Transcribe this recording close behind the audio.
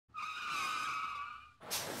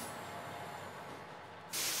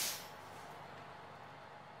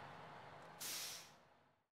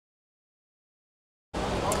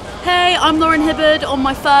Hey, I'm Lauran Hibberd on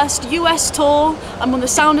my first US tour. I'm on the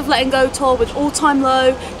Sound of Letting Go tour with All Time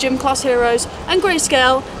Low, Gym Class Heroes and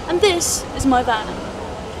Grayscale, and this is my van.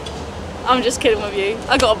 I'm just kidding with you.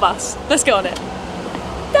 I got a bus. Let's go on it.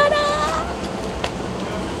 Ta-da!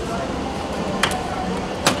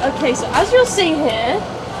 Okay, so as you'll see here,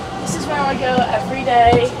 this is where I go every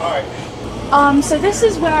day. So this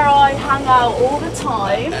is where I hang out all the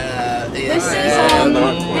time. This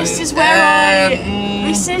is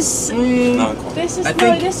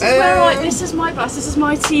my bus. This is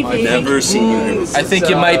my TV. I've never seen you. I think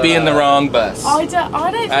you might be in the wrong bus. I don't.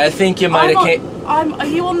 I think you might have. Are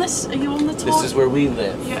you on this? Are you on the tour? This is where we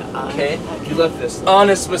live. Yeah. Okay. You left this.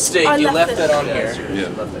 Honest mistake. You left that on Yeah. here. Yeah,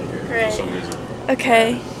 left that here. Great. For some reason.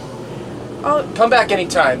 Okay. Oh. Come back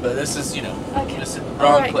anytime, but this is, you know, Okay. this is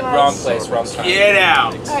wrong place, wrong time. Get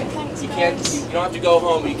out. All right. Thanks. You can't. You don't have to go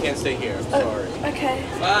home. But you can't stay here. I'm sorry. Okay.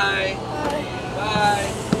 Bye. Bye. Bye.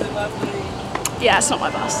 Bye. Lovely. Yeah, it's not my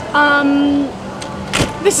bus.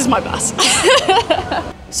 This is my bus.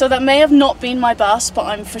 So that may have not been my bus, but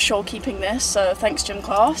I'm for sure keeping this, so thanks Gym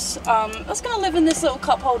Class. That's gonna live in this little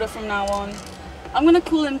cup holder from now on. I'm gonna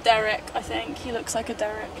call him Derek, I think. He looks like a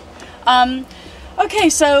Derek. Okay,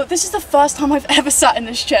 so this is the first time I've ever sat in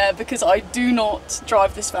this chair because I do not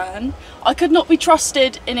drive this van. I could not be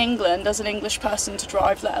trusted in England as an English person to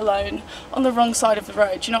drive, let alone on the wrong side of the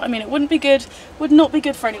road. Do you know what I mean? It wouldn't be good, would not be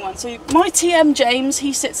good for anyone. So my TM James,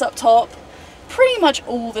 he sits up top pretty much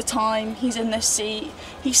all the time. He's in this seat.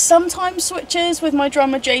 He sometimes switches with my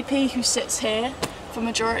drummer JP, who sits here for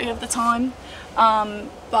majority of the time.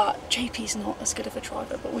 But JP's not as good of a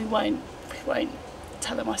driver, but we won't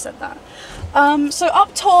tell him I said that. So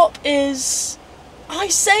up top is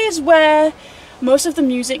where most of the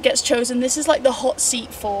music gets chosen. This is like the hot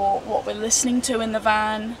seat for what we're listening to in the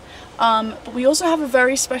van. But we also have a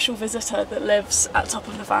very special visitor that lives at top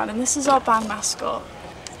of the van, and this is our band mascot.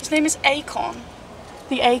 His name is Acorn,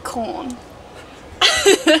 the Acorn.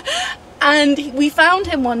 And we found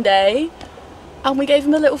him one day and we gave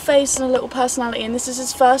him a little face and a little personality, and this is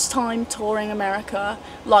his first time touring America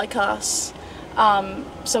like us.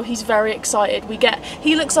 So he's very excited.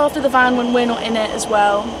 He looks after the van when we're not in it as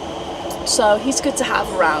well, so he's good to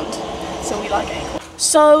have around, so we like Acorn.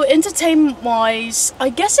 So entertainment wise, I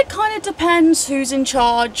guess it kind of depends who's in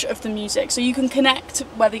charge of the music, so you can connect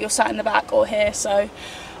whether you're sat in the back or here. So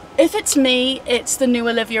if it's me, it's the new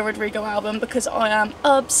Olivia Rodrigo album because I am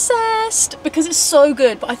obsessed, because it's so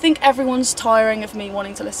good, but I think everyone's tiring of me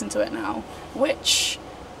wanting to listen to it now, which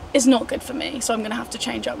is not good for me, so I'm gonna have to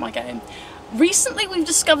change up my game. Recently we've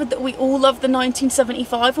discovered that we all love the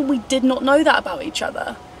 1975 and we did not know that about each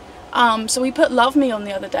other. So we put Love Me on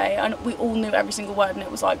the other day and we all knew every single word, and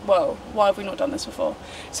it was like, whoa, why have we not done this before?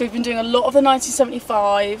 So we've been doing a lot of the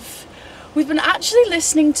 1975. We've been actually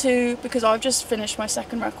listening to, because I've just finished my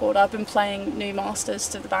second record, I've been playing new masters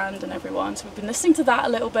to the band and everyone, so we've been listening to that a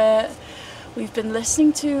little bit. We've been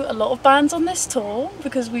listening to a lot of bands on this tour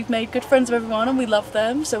because we've made good friends with everyone and we love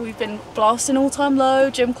them, so we've been blasting All Time Low,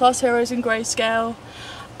 Gym Class Heroes and Grayscale.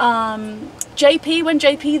 JP, when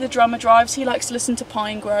JP the drummer drives, he likes to listen to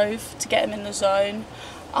Pine Grove to get him in the zone.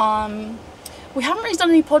 We haven't really done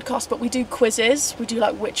any podcasts, but we do quizzes. We do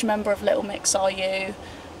like, which member of Little Mix are you?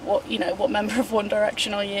 What member of One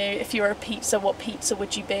Direction are you? If you were a pizza, what pizza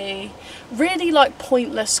would you be? Really like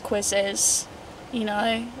pointless quizzes, you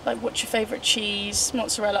know, like what's your favourite cheese?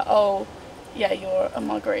 Mozzarella. Oh yeah, you're a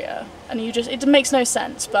margarita. And it makes no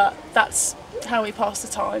sense, but that's how we pass the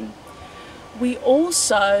time. We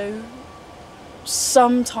also,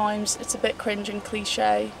 sometimes it's a bit cringe and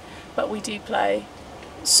cliche, but we do play.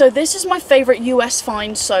 So this is my favourite US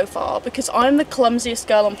find so far because I'm the clumsiest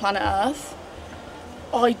girl on planet Earth.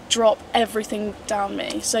 I drop everything down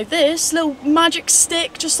me. So this little magic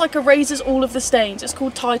stick just like erases all of the stains. It's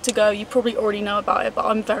called Tide to Go. You probably already know about it, but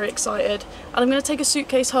I'm very excited. And I'm going to take a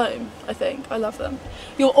suitcase home, I think. I love them.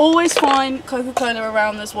 You'll always find Coca-Cola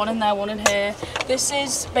around. There's one in there, one in here. This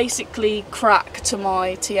is basically crack to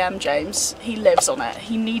my TM James. He lives on it.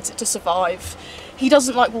 He needs it to survive. He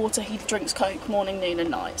doesn't like water. He drinks Coke morning, noon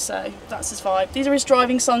and night. So that's his vibe. These are his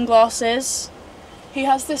driving sunglasses. He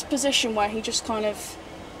has this position where he just kind of,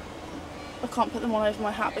 I can't put them on over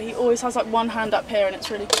my hat, but he always has like one hand up here and it's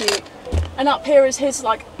really cute. And up here is his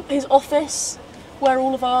office where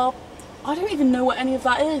all of our, I don't even know what any of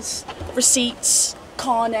that is. Receipts,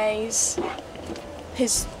 carnets.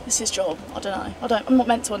 It's his job. I don't know. I'm not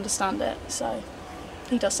meant to understand it, so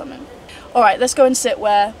he does something. All right, let's go and sit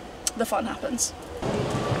where the fun happens.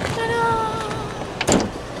 Ta-da!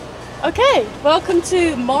 Okay, welcome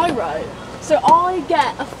to my row. So I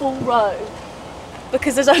get a full row.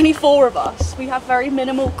 because there's only 4 of us. We have very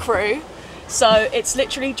minimal crew. So it's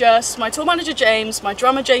literally just my tour manager James, my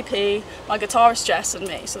drummer JP, my guitarist Jess and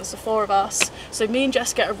me. So there's the 4 of us. So me and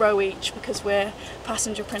Jess get a row each because we're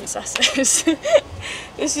passenger princesses.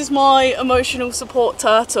 This is my emotional support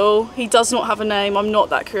turtle. He does not have a name, I'm not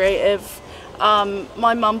that creative.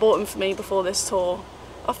 My mum bought him for me before this tour.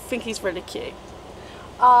 I think he's really cute.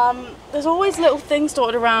 There's always little things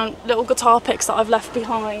dotted around, little guitar picks that I've left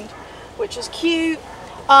behind, which is cute.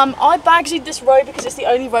 I bagsied this row because it's the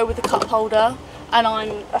only row with a cup holder, and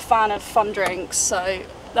I'm a fan of fun drinks, so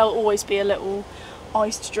there'll always be a little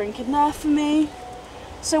iced drink in there for me.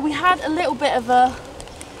 So we had a little bit of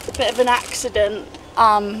an accident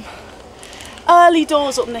early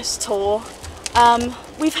doors on this tour.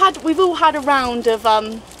 We've all had a round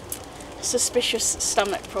of suspicious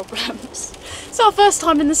stomach problems. It's our first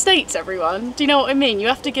time in the States, everyone. Do you know what I mean? You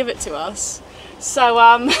have to give it to us.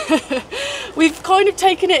 So we've kind of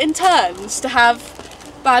taken it in turns to have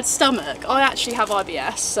bad stomach. I actually have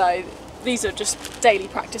IBS, so these are just daily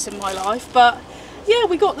practice in my life. But yeah,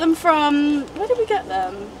 we got them from, where did we get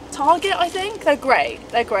them? Target, I think. They're great,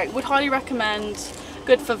 they're great. Would highly recommend,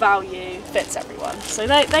 good for value, fits everyone. So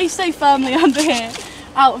they stay firmly under here,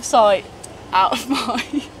 out of sight, out of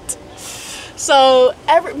mind. So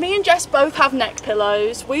me and Jess both have neck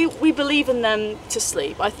pillows. We believe in them to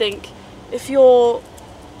sleep. I think if you're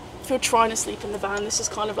trying to sleep in the van, this is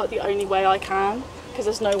kind of like the only way I can, because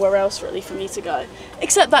there's nowhere else really for me to go.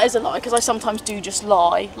 Except that is a lie, because I sometimes do just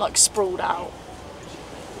lie, like sprawled out,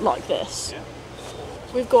 like this. Yeah.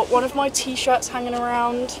 We've got one of my t-shirts hanging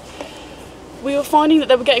around. We were finding that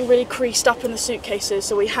they were getting really creased up in the suitcases,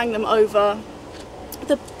 so we hang them over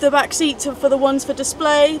the back seat for the ones for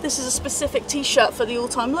display. This is a specific t-shirt for the All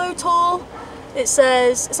Time Low tour. It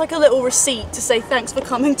says, it's like a little receipt to say thanks for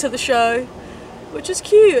coming to the show, which is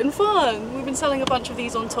cute and fun. We've been selling a bunch of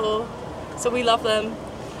these on tour, so we love them.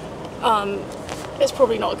 It's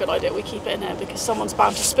probably not a good idea we keep it in here because someone's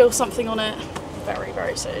bound to spill something on it very,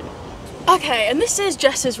 very soon. Okay, and this is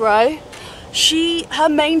Jess's row. Her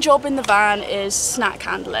main job in the van is snack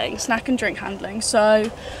and drink handling. So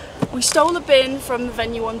we stole a bin from the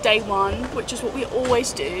venue on day 1, which is what we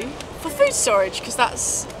always do, for food storage, because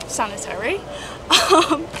that's sanitary.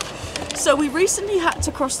 So we recently had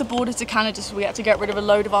to cross the border to Canada, so we had to get rid of a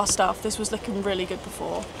load of our stuff. This was looking really good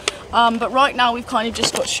before. But right now we've kind of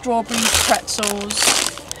just got strawberries,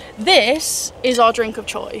 pretzels. This is our drink of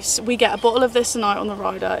choice. We get a bottle of this a night on the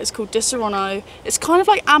rider. It's called Disaronno. It's kind of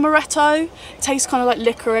like amaretto. It tastes kind of like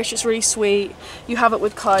licorice. It's really sweet. You have it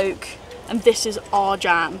with Coke. And this is our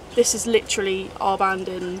jam. This is literally our band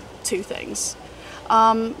in 2 things.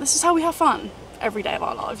 This is how we have fun every day of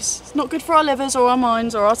our lives. It's not good for our livers or our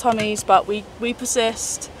minds or our tummies, but we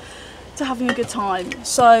persist to having a good time.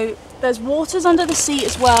 So there's waters under the seat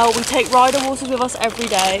as well. We take rider waters with us every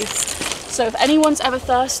day. So if anyone's ever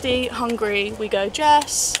thirsty, hungry, we go,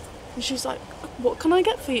 Jess, and she's like, what can I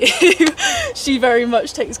get for you? She very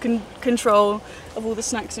much takes control of all the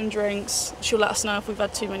snacks and drinks. She'll let us know if we've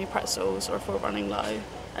had too many pretzels or if we're running low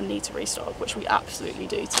and need to restock, which we absolutely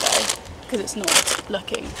do today because it's not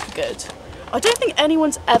looking good. I don't think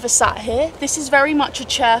anyone's ever sat here. This is very much a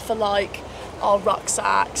chair for like our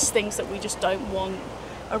rucksacks, things that we just don't want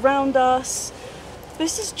around us.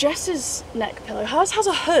 This is Jess's neck pillow. Hers has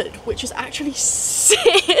a hood, which is actually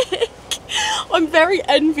sick. I'm very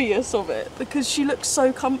envious of it because she looks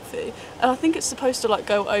so comfy. And I think it's supposed to like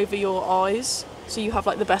go over your eyes, so you have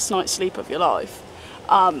like the best night's sleep of your life.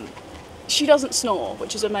 She doesn't snore,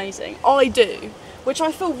 which is amazing. I do, which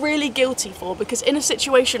I feel really guilty for because in a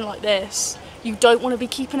situation like this, you don't want to be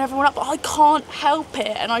keeping everyone up, but I can't help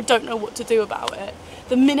it and I don't know what to do about it.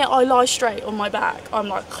 The minute I lie straight on my back, I'm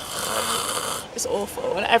like, it's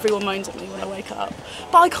awful, and everyone moans at me when I wake up.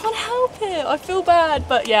 But I can't help it, I feel bad.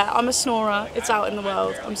 But yeah, I'm a snorer, it's out in the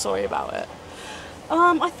world, I'm sorry about it.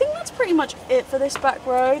 I think that's pretty much it for this back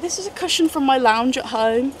row. This is a cushion from my lounge at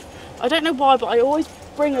home. I don't know why, but I always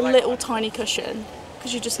bring a little tiny cushion,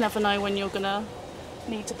 because you just never know when you're gonna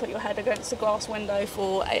need to put your head against a glass window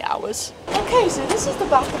for 8 hours. Okay, so this is the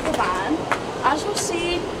back of the van. As you'll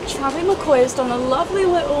see, Travis McCoy has done a lovely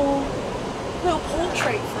little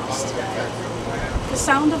portrait for us today. The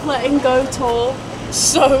Sound of Letting Go tour,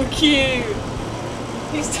 so cute.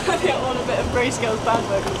 He's done it on a bit of Grayscale's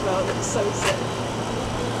Ballroom as well, it's so sick.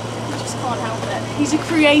 You just can't help it. He's a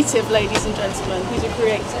creative, ladies and gentlemen, he's a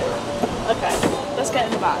creative. Okay, let's get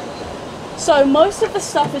in the bag. So most of the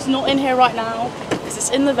stuff is not in here right now, because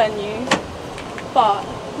it's in the venue, but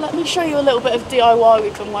let me show you a little bit of DIY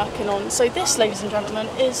we've been working on. So this, ladies and gentlemen,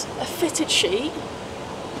 is a fitted sheet,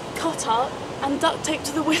 cut up and duct taped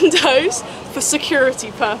to the windows for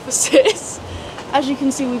security purposes. As you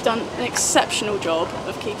can see, we've done an exceptional job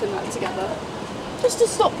of keeping that together, just to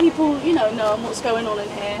stop people, you know, knowing what's going on in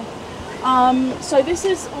here. So this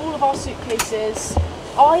is all of our suitcases.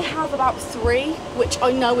 I have about 3, which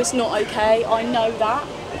I know is not okay, I know that.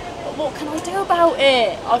 But what can I do about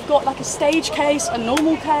it? I've got like a stage case, a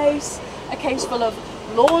normal case, a case full of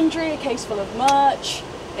laundry, a case full of merch.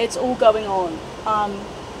 It's all going on.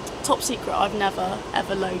 Top secret, I've never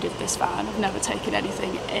ever loaded this van. I've never taken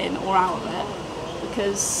anything in or out of it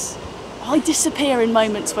because I disappear in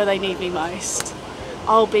moments where they need me most.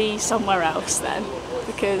 I'll be somewhere else then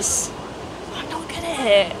because I'm not good at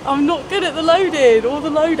it. I'm not good at the loading or the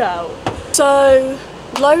loadout. So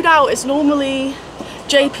loadout is normally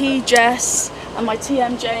JP, Jess and my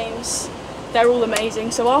TM James. They're all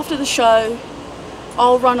amazing. So after the show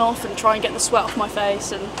I'll run off and try and get the sweat off my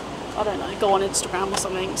face and, I don't know, go on Instagram or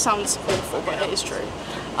something. It sounds awful, but it is true.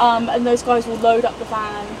 And those guys will load up the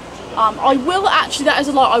van. I will actually, that is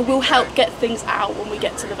a lot, I will help get things out when we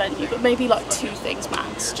get to the venue, but maybe like 2 things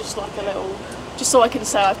max, just like a little, just so I can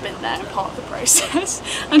say I've been there and part of the process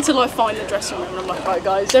until I find the dressing room and I'm like, right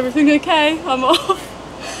guys, everything okay? I'm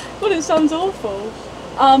off. Well, it sounds awful.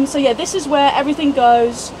 So yeah, this is where everything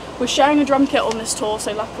goes. We're sharing a drum kit on this tour,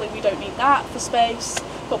 so luckily we don't need that for space,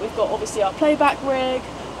 but we've got obviously our playback rig,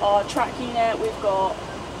 our track unit, we've got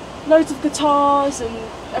loads of guitars and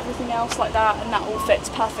everything else like that, and that all fits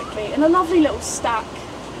perfectly in a lovely little stack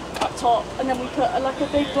up top, and then we put like a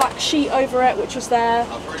big black sheet over it which was there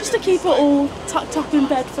just to keep it all tucked up in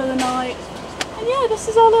bed for the night. And yeah, this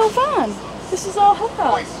is our little van. This is our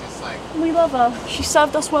hooker. We love her. She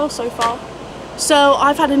served us well so far. So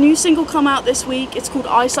I've had a new single come out this week. It's called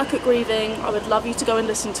I Suck at Grieving. I would love you to go and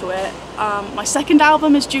listen to it. My second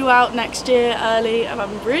album is due out next year early and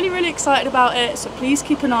I'm really excited about it, so please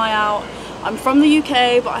keep an eye out. I'm from the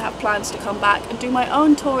UK, but I have plans to come back and do my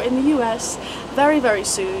own tour in the US very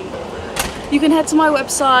soon. You can head to my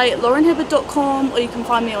website lauranhibberd.com, or you can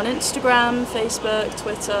find me on Instagram, Facebook,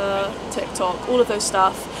 Twitter, TikTok, all of those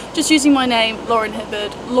stuff. Just using my name, Lauran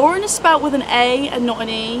Hibberd. Lauran is spelled with an A and not an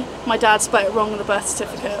E. My dad spelled it wrong on the birth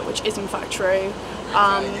certificate, which is in fact true.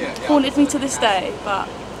 Haunted me to this day, but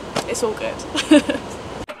it's all good.